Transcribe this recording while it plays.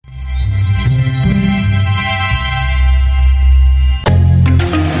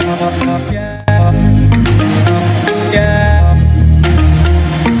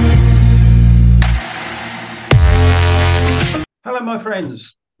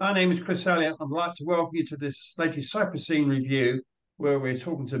friends, my name is Chris Elliott. I'd like to welcome you to this latest CyprusScene review, where we're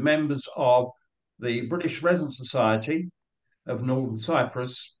talking to members of the British Resident Society of Northern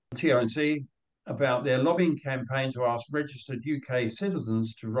Cyprus, TRNC, about their lobbying campaign to ask registered UK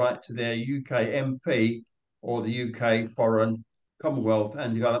citizens to write to their UK MP or the UK Foreign, Commonwealth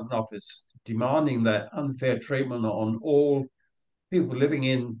and Development Office, demanding that unfair treatment on all people living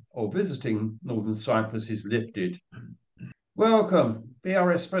in or visiting Northern Cyprus is lifted. Welcome,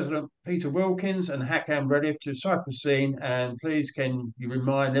 BRS President Peter Wilkins and Hakan Redif to CyprusScene, and please can you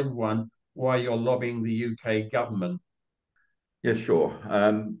remind everyone why you're lobbying the UK government? Yeah, sure.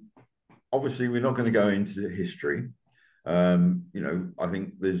 Obviously, we're not going to go into history. I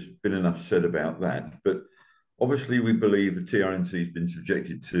think there's been enough said about that. But obviously, we believe the TRNC has been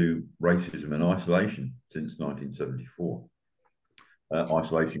subjected to racism and isolation since 1974.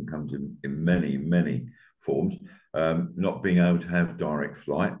 Isolation comes in many, many forms. Not being able to have direct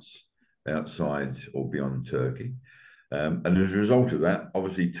flights outside or beyond Turkey. And as a result of that,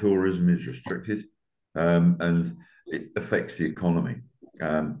 obviously, tourism is restricted and it affects the economy.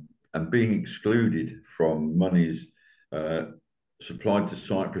 And being excluded from monies supplied to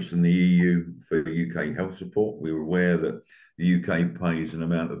Cyprus and the EU for UK health support. We were aware that the UK pays an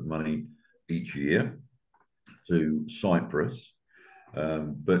amount of money each year to Cyprus,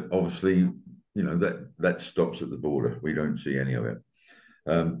 but obviously, that stops at the border. We don't see any of it.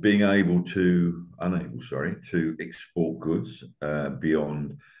 Being unable to export goods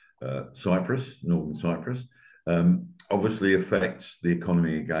beyond Cyprus, Northern Cyprus, obviously affects the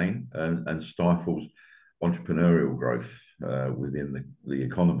economy again and stifles entrepreneurial growth within the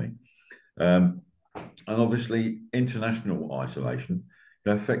economy. And obviously, international isolation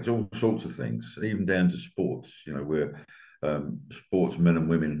affects all sorts of things, even down to sports, where sportsmen and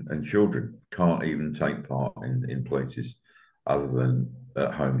women and children can't even take part in places other than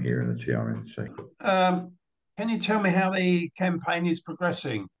at home here in the TRNC. Can you tell me how the campaign is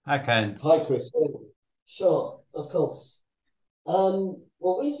progressing, Hakan? Hi, Chris. Sure, of course. Well,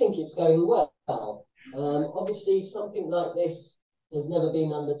 we think it's going well. Obviously, something like this has never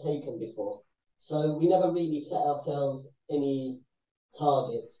been undertaken before. So we never really set ourselves any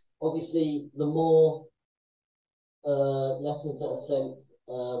targets. Obviously, the more letters that are sent,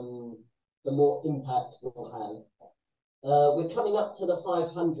 the more impact we'll have. We're coming up to the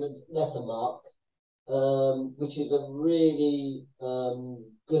 500 letter mark, which is a really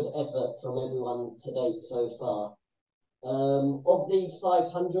good effort from everyone to date so far. Of these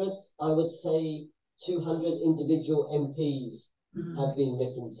 500, I would say 200 individual MPs have been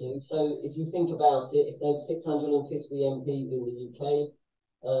written to. So if you think about it, if there's 650 MPs in the UK,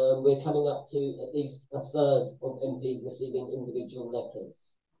 we're coming up to at least a third of MPs receiving individual letters.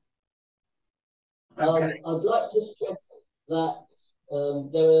 Okay. I'd like to stress that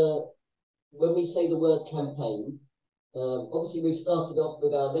when we say the word campaign, obviously we've started off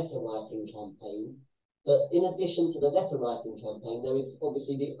with our letter writing campaign, but in addition to the letter writing campaign, there is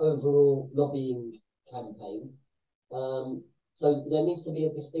obviously the overall lobbying campaign. So there needs to be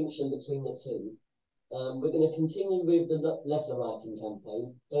a distinction between the two. We're going to continue with the letter writing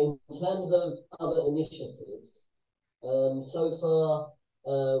campaign. In terms of other initiatives, so far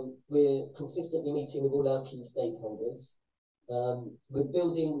we're consistently meeting with all our key stakeholders. We're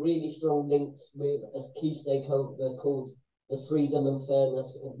building really strong links with a key stakeholder called the Freedom and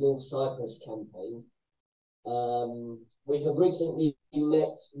Fairness of North Cyprus campaign. We have recently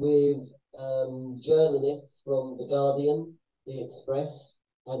met with journalists from The Guardian, The Express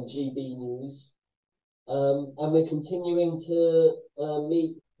and GB News. And we're continuing to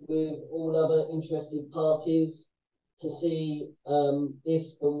meet with all other interested parties to see if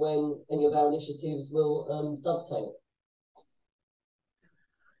and when any of our initiatives will dovetail.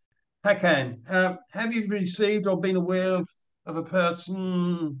 Hakan, have you received or been aware of a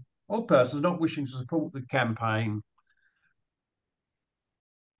person or persons not wishing to support the campaign?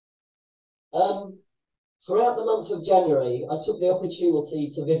 Throughout the month of January, I took the opportunity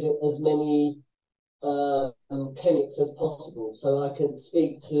to visit as many clinics as possible so I could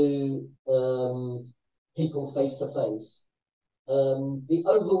speak to people face to face. The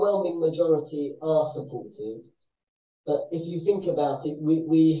overwhelming majority are supportive, but if you think about it,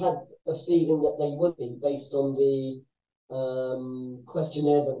 we had a feeling that they would be based on the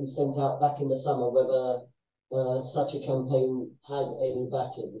questionnaire that we sent out back in the summer, whether such a campaign had any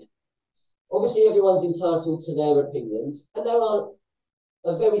backing. Obviously, everyone's entitled to their opinions, and there are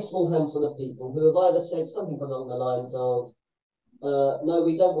a very small handful of people who have either said something along the lines of, no,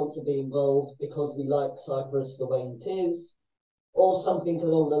 we don't want to be involved because we like Cyprus the way it is, or something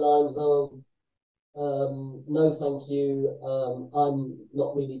along the lines of, no, thank you. I'm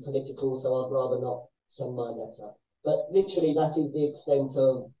not really political, so I'd rather not send my letter. But literally, that is the extent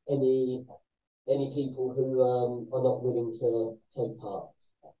of any people who are not willing to take part.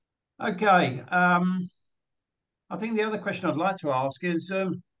 Okay. I think the other question I'd like to ask is,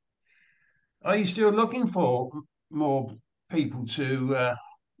 are you still looking for more people to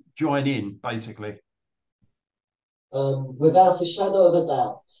join in, basically? Without a shadow of a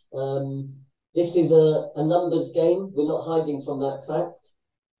doubt. This is a numbers game. We're not hiding from that fact.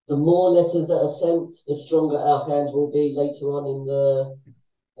 The more letters that are sent, the stronger our hand will be later on in the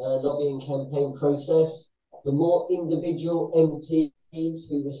lobbying campaign process. The more individual MPs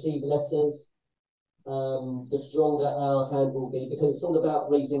who receive letters, the stronger our hand will be, because it's all about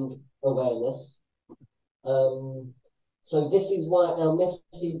raising awareness. So this is why our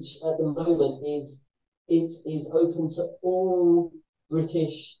message at the moment is it is open to all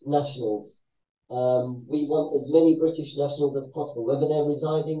British nationals. We want as many British nationals as possible, whether they're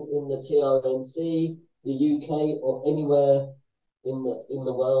residing in the TRNC, the UK, or anywhere in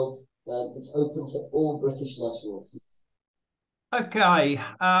the world. It's open to all British nationals. Okay.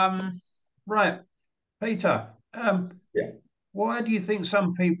 Right, Peter. Yeah. Why do you think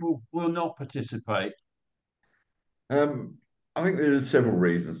some people will not participate? I think there are several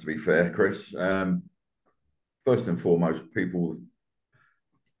reasons, to be fair, Chris. First and foremost, people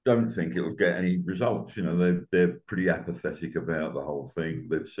don't think it'll get any results. You know, they're pretty apathetic about the whole thing.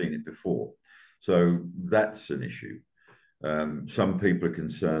 They've seen it before. So that's an issue. Some people are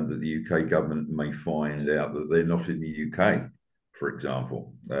concerned that the UK government may find out that they're not in the UK, for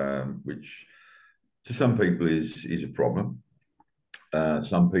example, which to some people is a problem.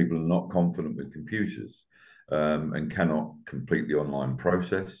 Some people are not confident with computers and cannot complete the online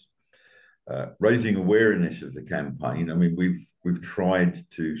process. Raising awareness of the campaign. I mean, we've tried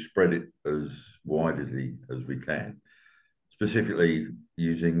to spread it as widely as we can, specifically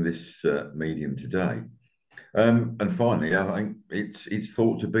using this medium today. And finally, I think it's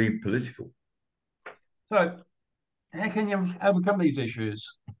thought to be political. So, how can you overcome these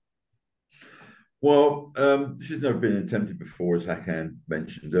issues? Well, this has never been attempted before, as Hakan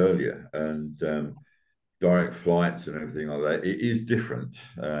mentioned earlier, and direct flights and everything like that. It is different.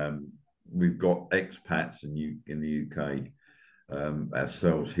 We've got expats in the UK,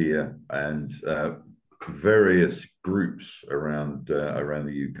 ourselves here, and various groups around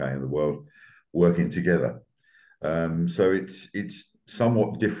the UK and the world working together. So it's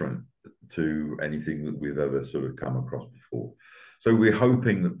somewhat different to anything that we've ever sort of come across before. So we're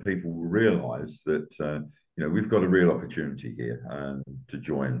hoping that people will realise that you know, we've got a real opportunity here to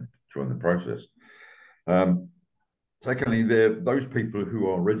join the process. Secondly, those people who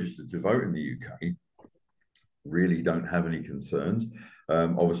are registered to vote in the UK really don't have any concerns.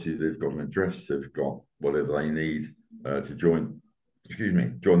 Obviously, they've got an address, they've got whatever they need to join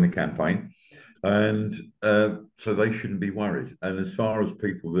the campaign, and so they shouldn't be worried. And as far as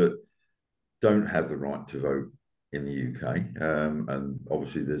people that don't have the right to vote in the UK, and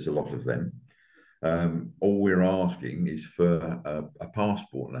obviously there's a lot of them, all we're asking is for a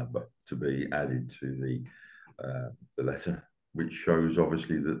passport number to be added to the letter, which shows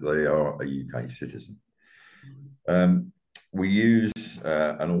obviously that they are a UK citizen. We use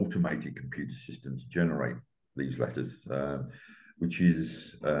an automated computer system to generate these letters, which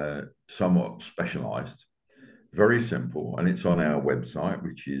is somewhat specialised, very simple, and it's on our website,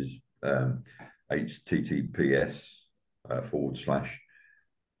 which is https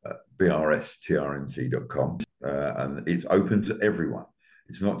 /BRSTRNC.com, and it's open to everyone.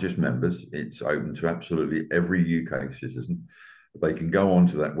 It's not just members, it's open to absolutely every UK citizen. They can go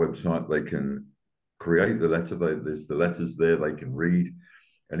onto that website, they can create the letter, there's the letters there, they can read,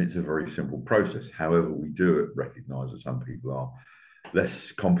 and it's a very simple process. However, we do recognise that some people are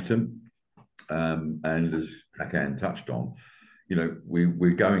less competent, and as Hakan touched on, you know,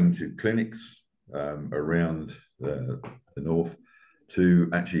 we're going to clinics around the north to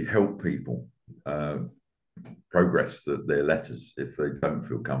actually help people progress their letters if they don't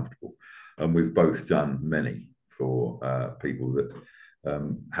feel comfortable. And we've both done many for people that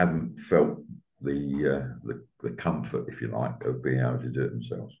haven't felt the comfort, if you like, of being able to do it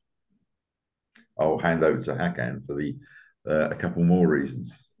themselves. I'll hand over to Hakan for a couple more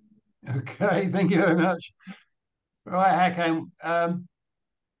reasons. Okay, thank you very much. Right, Hakan,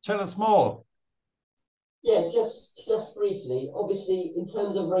 tell us more. Yeah, just briefly. Obviously, in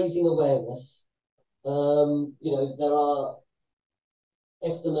terms of raising awareness, you know, there are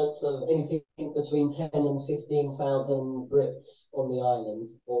estimates of anything between 10 and 15,000 Brits on the island,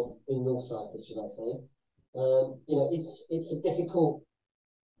 or in North Cyprus, should I say. You know, it's a difficult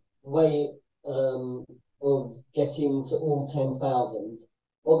way of getting to all 10,000.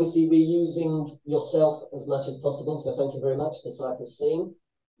 Obviously, we're using yourself as much as possible, so thank you very much to CyprusScene.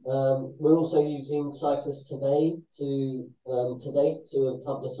 We're also using Cyprus Today to date to have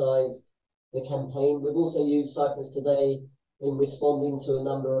publicised the campaign. We've also used Cyprus Today in responding to a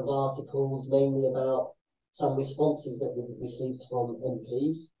number of articles, mainly about some responses that we've received from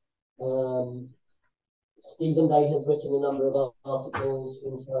MPs. Stephen Day has written a number of articles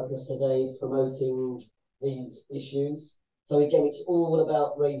in Cyprus Today promoting these issues. So again, it's all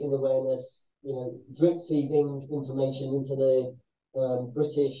about raising awareness, drip feeding information into the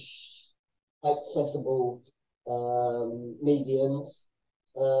British accessible mediums.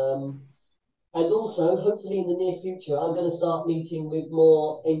 And also, hopefully in the near future, I'm going to start meeting with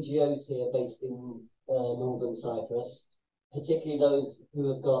more NGOs here based in Northern Cyprus, particularly those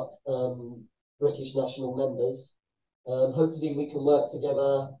who have got British national members. Hopefully we can work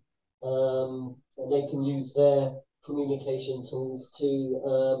together and they can use their communication tools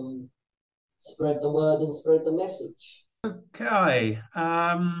to spread the word and spread the message. Okay.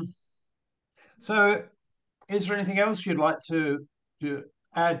 So is there anything else you'd like to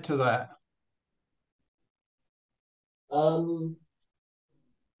add to that? So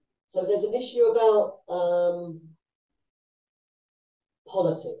there's an issue about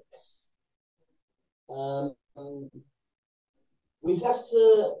politics. We have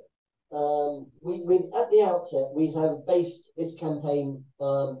to, at the outset, we have based this campaign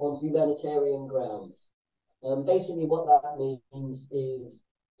on humanitarian grounds. Basically what that means is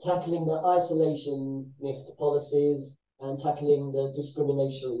tackling the isolationist policies and tackling the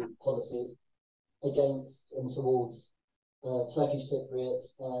discriminatory policies against and towards Turkish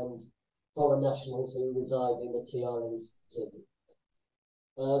Cypriots and foreign nationals who reside in the TRNC.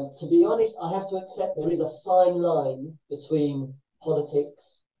 To be honest, I have to accept there is a fine line between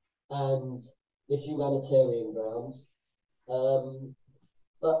politics and the humanitarian grounds.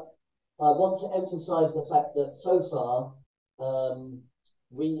 But I want to emphasize the fact that so far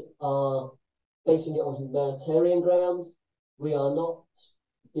we are basing it on humanitarian grounds. We are not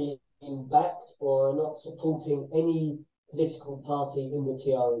being backed or are not supporting any political party in the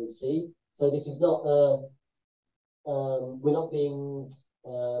TRNC. So this is not we're not being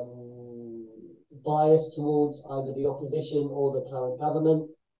biased towards either the opposition or the current government.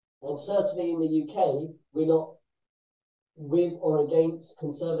 And certainly in the UK, we're not with or against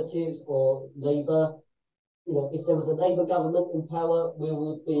Conservatives or Labour. If there was a Labour government in power, we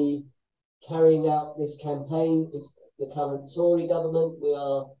would be carrying out this campaign. If the current Tory government, we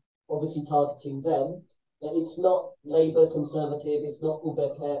are obviously targeting them. But it's not Labour, Conservative, it's not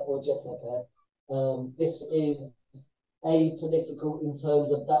UBP or CHP. This is apolitical in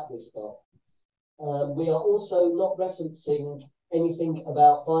terms of that respect. We are also not referencing anything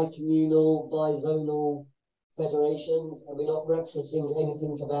about bi-communal, bi-zonal federations, and we're not referencing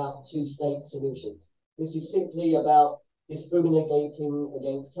anything about two-state solutions. This is simply about discriminating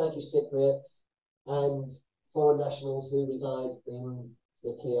against Turkish Cypriots and foreign nationals who reside in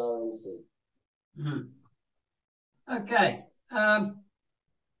the TRNC. Okay.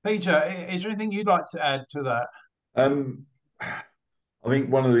 Peter, is there anything you'd like to add to that? I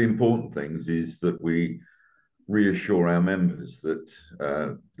think one of the important things is that we reassure our members that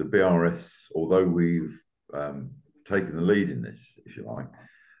the BRS, although we've taken the lead in this, if you like,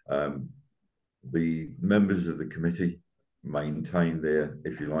 the members of the committee maintain their,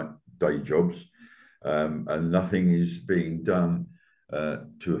 if you like, day jobs, and nothing is being done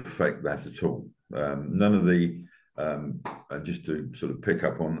to affect that at all. None of the, just to sort of pick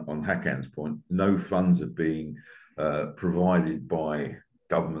up on Hakan's point, no funds are being provided by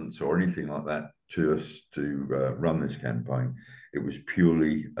governments or anything like that to us to run this campaign. It was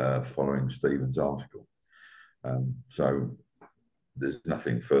purely following Stephen's article. So there's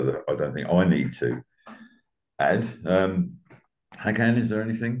nothing further I don't think I need to add. Hakan, is there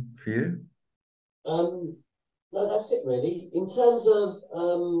anything for you? No, that's it really. In terms of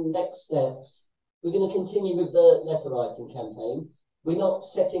next steps, we're going to continue with the letter writing campaign. We're not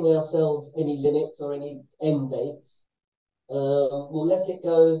setting ourselves any limits or any end dates. We'll let it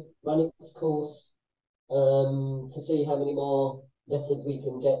go, run its course to see how many more letters we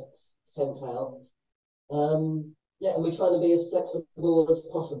can get sent out. Yeah, and we're trying to be as flexible as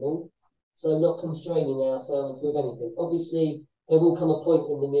possible, so not constraining ourselves with anything. Obviously, there will come a point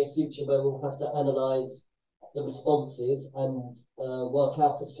in the near future where we'll have to analyse the responses and work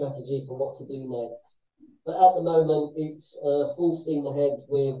out a strategy for what to do next. But at the moment, it's full steam ahead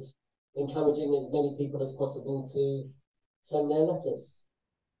with encouraging as many people as possible to send their letters.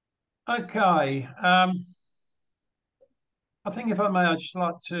 Okay. I think if I may, I'd just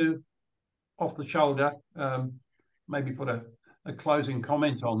like to off the shoulder, maybe put a closing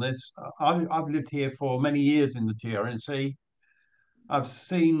comment on this. I've lived here for many years in the TRNC. I've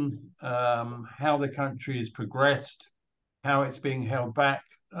seen how the country has progressed, how it's being held back.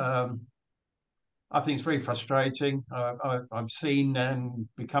 I think it's very frustrating. I've seen and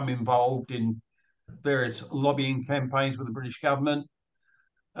become involved in various lobbying campaigns with the British government,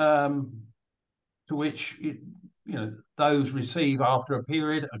 to which those receive after a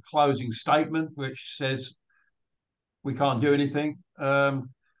period a closing statement which says we can't do anything. And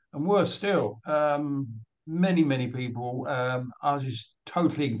worse still, many people are just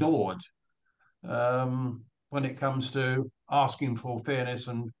totally ignored when it comes to asking for fairness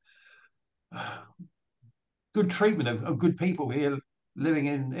and good treatment of good people here living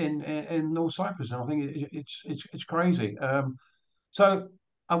in North Cyprus. And I think it's crazy. So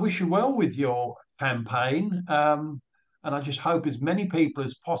I wish you well with your campaign. And I just hope as many people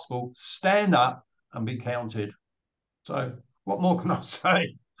as possible stand up and be counted. So what more can I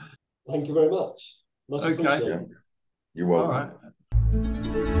say? Thank you very much. Much appreciated. Yeah. You're welcome. All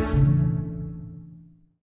right.